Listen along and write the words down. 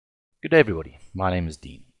Good day everybody, my name is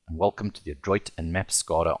Dean and welcome to the Adroit and Maps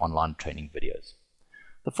SCADA online training videos.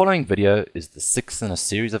 The following video is the sixth in a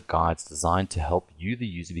series of guides designed to help you the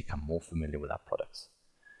user become more familiar with our products.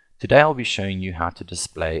 Today I'll be showing you how to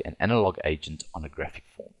display an analog agent on a graphic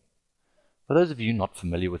form. For those of you not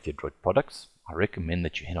familiar with the Adroit products, I recommend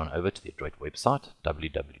that you head on over to the Adroit website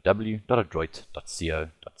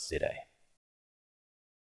www.adroit.co.za.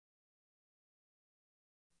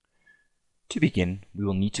 To begin, we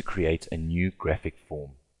will need to create a new graphic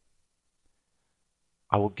form.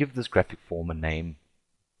 I will give this graphic form a name,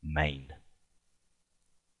 Main.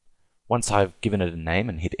 Once I've given it a name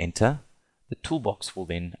and hit enter, the toolbox will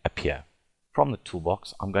then appear. From the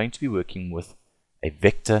toolbox, I'm going to be working with a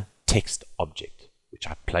vector text object, which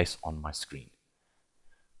I place on my screen.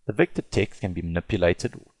 The vector text can be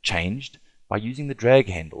manipulated or changed by using the drag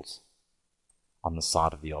handles on the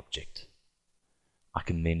side of the object. I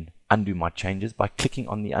can then undo my changes by clicking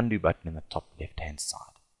on the undo button in the top left hand side.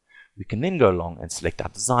 We can then go along and select our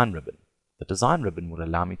design ribbon. The design ribbon will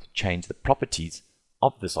allow me to change the properties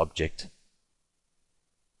of this object,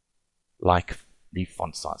 like the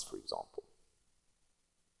font size, for example.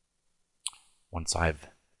 Once I've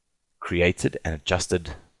created and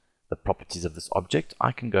adjusted the properties of this object,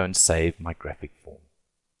 I can go and save my graphic form.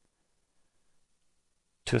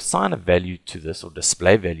 To assign a value to this or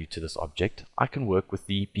display value to this object, I can work with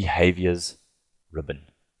the behaviors ribbon,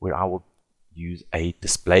 where I will use a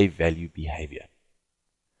display value behavior.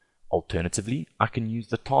 Alternatively, I can use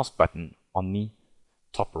the task button on the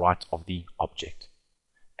top right of the object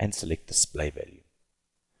and select display value.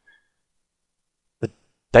 The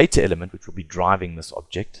data element, which will be driving this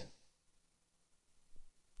object,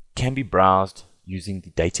 can be browsed using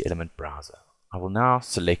the data element browser. I will now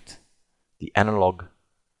select the analog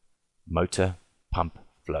motor pump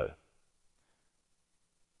flow.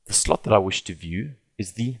 The slot that I wish to view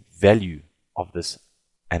is the value of this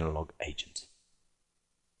analog agent.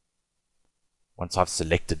 Once I've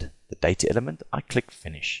selected the data element, I click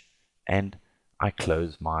finish and I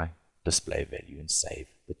close my display value and save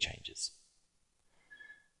the changes.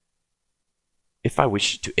 If I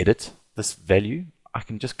wish to edit this value, I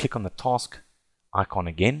can just click on the task icon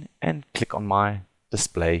again and click on my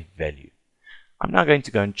display value. I'm now going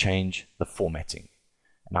to go and change the formatting,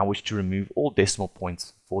 and I wish to remove all decimal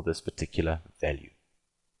points for this particular value.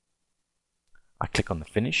 I click on the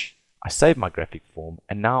finish, I save my graphic form,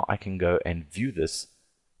 and now I can go and view this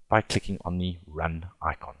by clicking on the run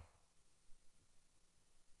icon.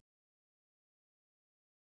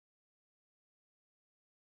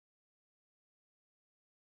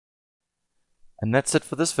 And that's it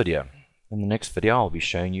for this video. In the next video I'll be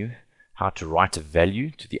showing you how to write a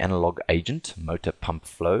value to the analog agent motor pump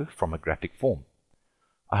flow from a graphic form.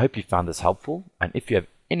 I hope you found this helpful, and if you have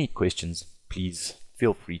any questions, please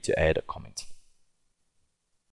feel free to add a comment.